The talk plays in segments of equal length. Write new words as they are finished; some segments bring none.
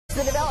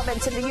The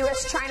developments in the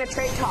U.S.-China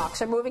trade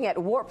talks are moving at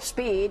warp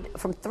speed,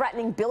 from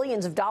threatening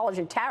billions of dollars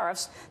in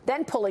tariffs,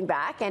 then pulling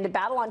back, and a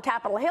battle on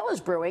Capitol Hill is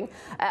brewing,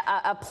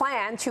 a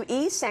plan to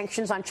ease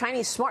sanctions on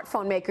Chinese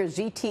smartphone maker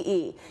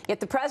ZTE.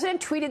 Yet the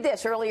president tweeted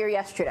this earlier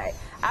yesterday: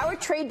 "Our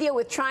trade deal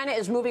with China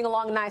is moving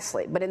along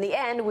nicely, but in the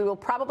end, we will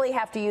probably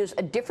have to use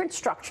a different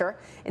structure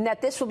in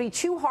that this will be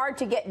too hard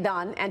to get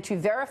done and to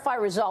verify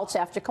results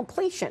after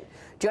completion."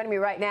 Joining me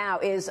right now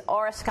is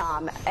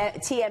Orascom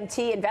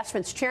TMT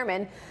Investments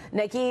Chairman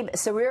Naguib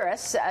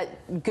Sawiris.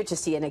 Good to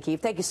see you, Naguib.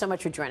 Thank you so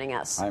much for joining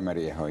us. Hi,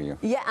 Maria. How are you?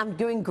 Yeah, I'm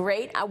doing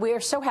great. We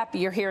are so happy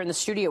you're here in the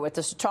studio with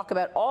us to talk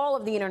about all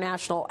of the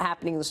international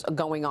happenings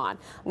going on.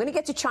 I'm going to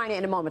get to China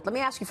in a moment. Let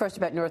me ask you first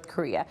about North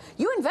Korea.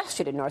 You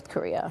invested in North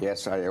Korea.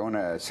 Yes, I own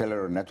a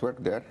cellular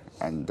network there,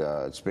 and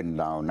it's been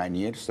now 9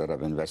 years that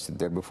I've invested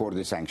there, before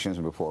the sanctions,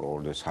 before all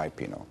this hype,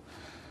 you know.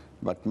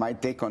 But my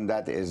take on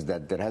that is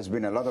that there has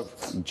been a lot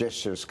of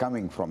gestures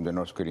coming from the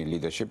North Korean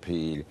leadership.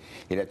 He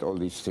let all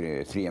these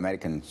three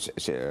American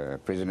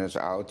prisoners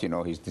out. You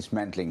know, he's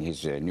dismantling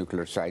his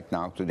nuclear site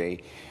now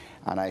today.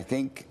 And I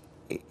think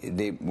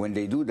when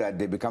they do that,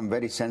 they become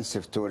very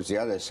sensitive towards the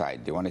other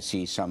side. They want to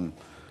see some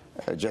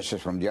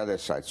gestures from the other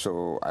side.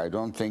 So I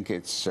don't think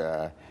it's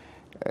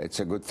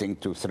a good thing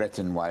to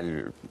threaten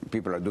while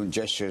people are doing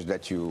gestures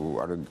that you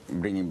are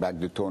bringing back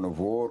the tone of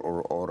war,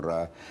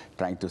 or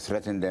trying to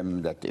threaten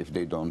them that if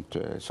they don't.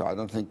 So I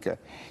don't think,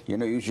 you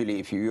know, usually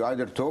if you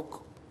either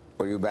talk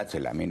or you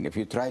battle. I mean, if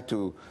you try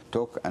to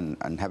talk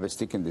and have a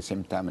stick in the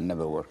same time, it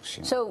never works.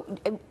 You know? So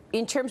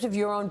in terms of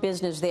your own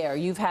business there,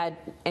 you've had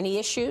any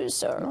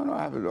issues? Or? No,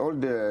 I have all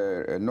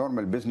the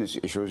normal business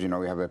issues. You know,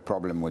 we have a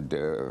problem with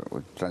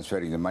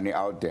transferring the money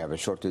out. They have a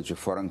shortage of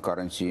foreign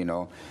currency, you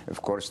know.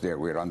 Of course,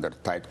 we're under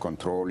tight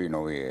control. You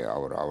know,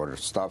 our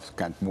staff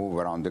can't move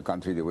around the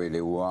country the way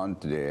they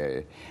want.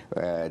 They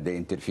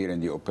interfere in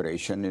the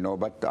operation, you know.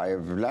 But I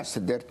have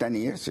lasted there 10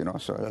 years, you know,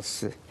 so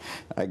that's,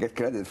 I get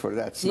credit for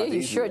that. It's yeah,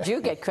 you sure do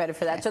get credit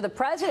for that. So the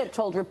president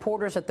told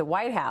reporters at the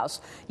White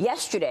House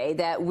yesterday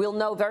that we'll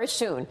know very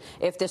soon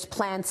if this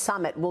planned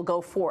summit will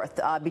go forth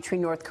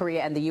between North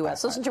Korea and the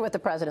U.S. Listen to what the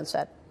president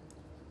said.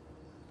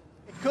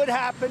 It could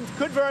happen,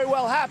 could very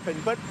well happen,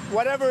 but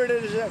whatever it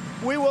is,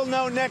 we will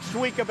know next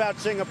week about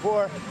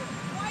Singapore.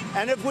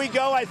 And if we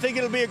go, I think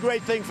it'll be a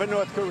great thing for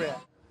North Korea.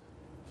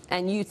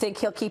 And you think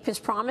he'll keep his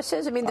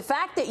promises? I mean, the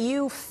fact that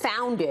you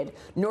founded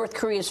North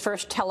Korea's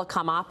first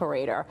telecom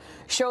operator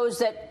shows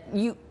that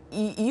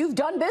you've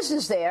done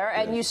business there,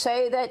 and you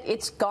say that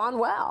it's gone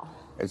well.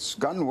 It's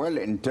gone well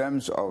in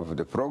terms of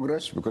the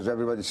progress, because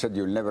everybody said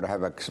you'll never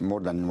have more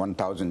than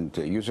 1,000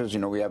 users. You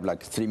know, we have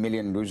like 3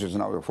 million users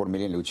now, or 4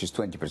 million, which is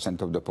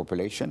 20% of the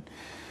population.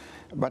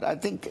 But I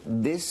think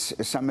this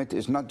summit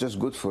is not just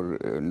good for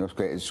North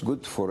Korea, it's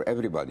good for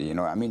everybody, you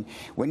know. I mean,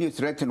 when you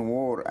threaten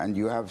war and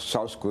you have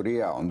South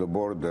Korea on the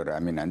border, I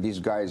mean, and these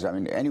guys, I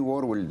mean, any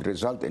war will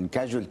result in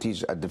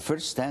casualties at the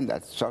first stand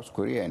at South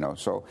Korea, you know.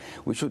 So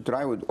we should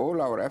try with all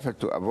our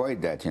effort to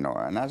avoid that, you know.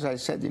 And as I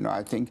said, you know,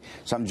 I think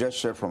some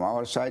gesture from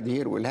our side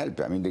here will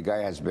help. I mean, the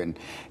guy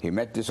he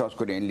met the South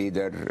Korean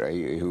leader,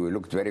 who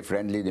looked very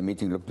friendly. The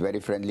meeting looked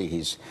very friendly.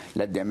 He's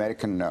let the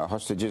American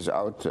hostages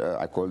out.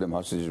 I call them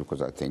hostages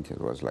because I think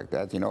it was like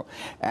that, you know,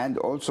 and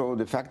also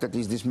the fact that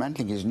he's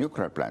dismantling his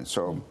nuclear plant.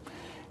 So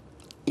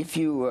if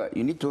you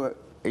need to,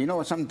 you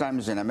know,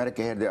 sometimes in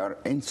America here they are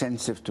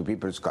insensitive to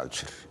people's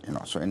culture, you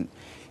know. So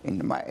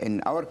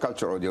in our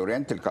culture, or the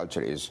Oriental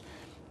culture, is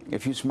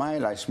if you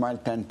smile, I smile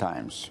 10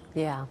 times.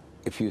 Yeah.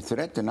 If you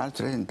threaten, I'll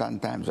threaten 10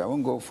 times. I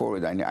won't go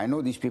forward. I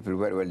know these people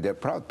very well. They're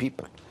proud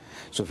people.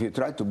 So if you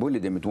try to bully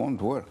them, it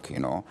won't work, you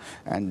know.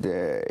 And,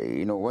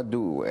 you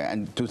know,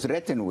 and to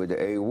threaten with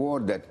a war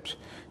that,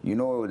 you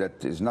know,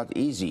 that is not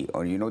easy,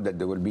 or you know that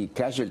there will be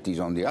casualties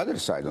on the other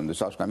side, on the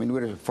South Korea. I mean,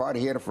 we're far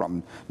here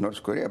from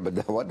North Korea,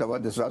 but what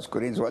about the South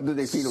Koreans? What do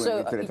they feel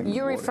when they threaten? So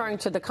you're referring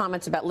to the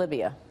comments about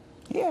Libya?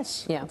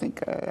 Yes, yeah.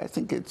 I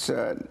think it's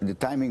the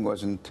timing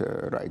wasn't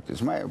right.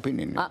 It's my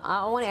opinion.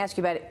 I want to ask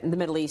you about the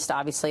Middle East.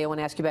 Obviously, I want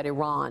to ask you about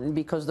Iran,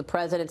 because the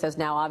president has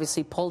now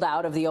obviously pulled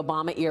out of the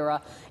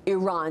Obama-era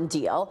Iran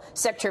deal.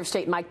 Secretary of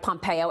State Mike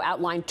Pompeo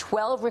outlined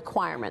 12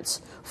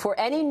 requirements for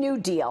any new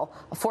deal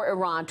for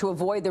Iran to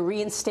avoid the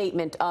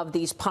reinstatement of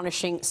these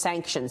punishing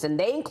sanctions, and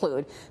they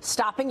include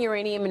stopping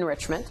uranium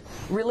enrichment,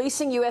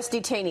 releasing U.S.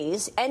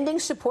 detainees, ending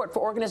support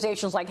for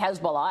organizations like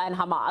Hezbollah and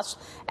Hamas,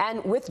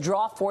 and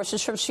withdraw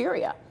forces from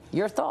Syria.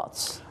 Your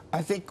thoughts?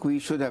 I think we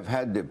should have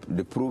had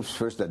the proofs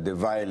first that they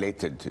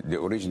violated the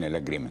original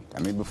agreement. I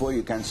mean, before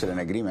you cancel an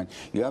agreement,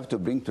 you have to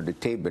bring to the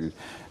table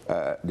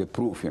the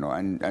proof, you know.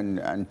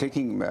 And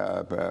taking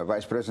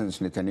Vice President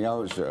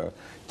Netanyahu's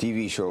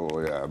TV show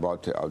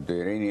about the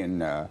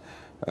Iranian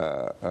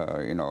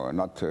you know,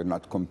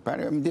 not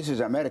comparing. I mean, this is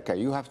America.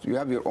 You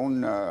have your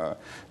own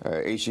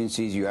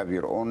agencies. You have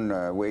your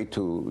own way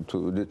to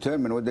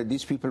determine whether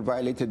these people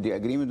violated the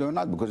agreement or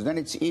not. Because then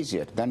it's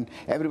easier. Then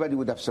everybody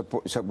would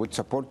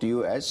support the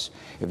U.S.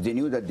 if they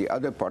knew that the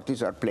other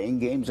parties are playing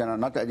games and are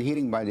not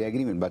adhering by the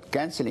agreement. But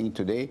canceling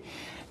today,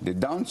 the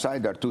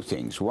downside are two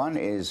things. One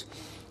is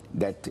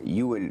that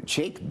you will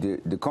shake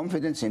the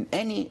confidence in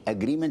any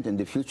agreement in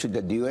the future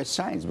that the U.S.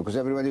 signs, because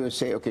everybody will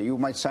say, okay, you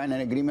might sign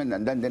an agreement,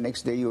 and then the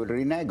next day you will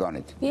renege on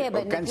it. Yeah,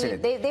 but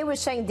they were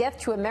saying death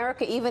to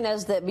America even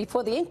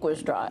before the ink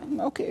was dry.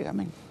 Okay, I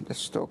mean,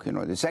 let's talk.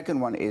 The second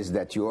one is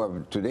that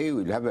today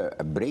we'll have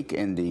a break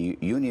in the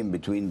union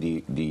between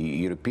the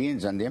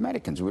Europeans and the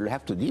Americans. We'll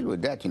have to deal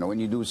with that. When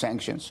you do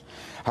sanctions,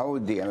 how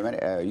would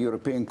the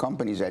European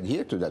companies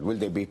adhere to that? Will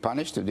they be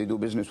punished if they do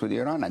business with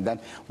Iran? And then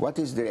what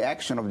is the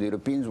reaction of the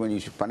Europeans when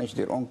you punish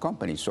their own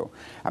companies? So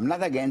I'm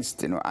not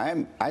against,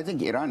 I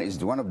think Iran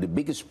is one of the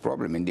biggest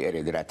problems in the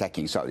area. They're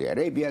attacking Saudi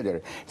Arabia.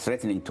 They're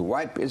threatening to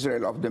wipe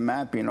Israel off the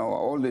map.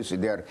 All this.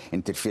 They're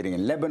interfering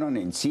in Lebanon,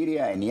 in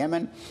Syria, in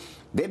Yemen.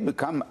 They've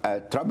become a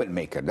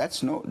troublemaker.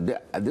 There's no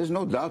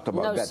doubt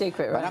about that. No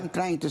secret, right? What I'm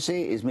trying to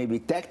say is maybe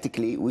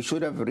tactically we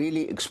should have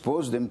really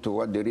exposed them to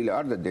what they really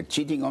are, that they're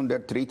cheating on their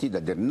treaty,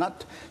 that they're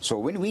not. So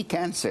when we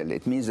cancel,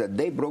 it means that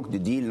they broke the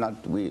deal,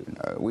 not we.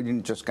 We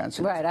didn't just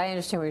cancel. Right, I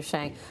understand what you're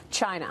saying.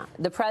 China,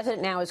 the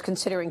president now is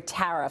considering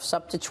tariffs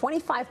up to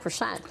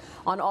 25%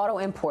 on auto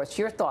imports.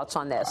 Your thoughts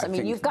on this? I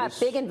mean, you've got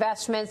big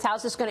investments.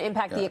 How's this going to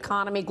impact the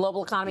economy,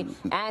 global economy,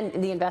 and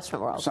the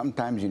investment world?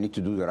 Sometimes you need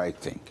to do the right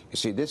thing. You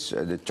see,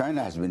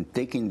 China has been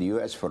taking the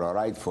U.S. for a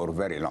ride for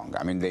very long.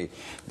 I mean,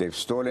 they've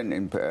stolen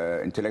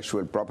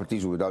intellectual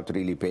properties without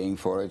really paying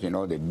for it.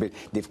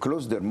 They've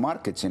closed their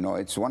markets.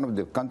 It's one of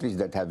the countries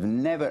that have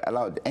never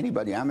allowed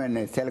anybody. I'm in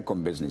a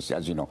telecom business,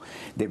 as you know.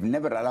 They've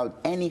never allowed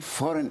any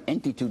foreign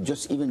entity to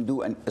just even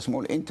do a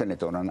small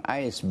internet or an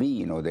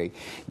ISB.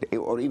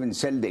 Or even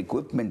sell the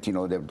equipment.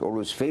 They're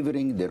always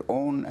favoring their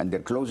own, and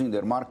they're closing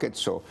their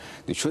markets. So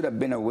there should have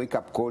been a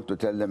wake-up call to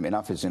tell them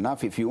enough is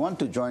enough. If you want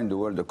to join the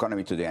world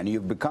economy today and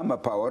you've become a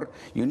power,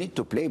 you need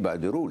to play by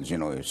the rules,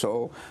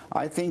 So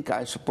I think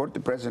I support the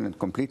president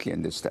completely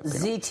in this step.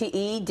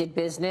 ZTE did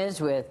business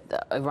with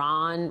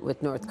Iran,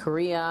 with North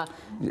Korea.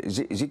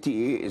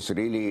 ZTE is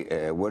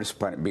really worse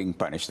being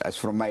punished. As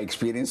from my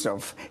experience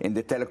in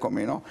the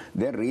telecom,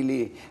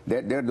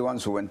 they're the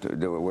ones who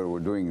were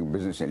doing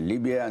business in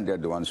Libya, and they're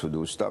the ones who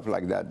do stuff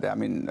like that. I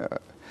mean,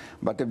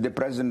 but if the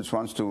president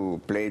wants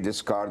to play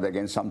this card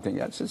against something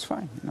else, it's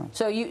fine.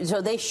 So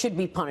they should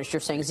be punished.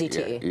 You're saying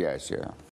ZTE? Yes, yeah.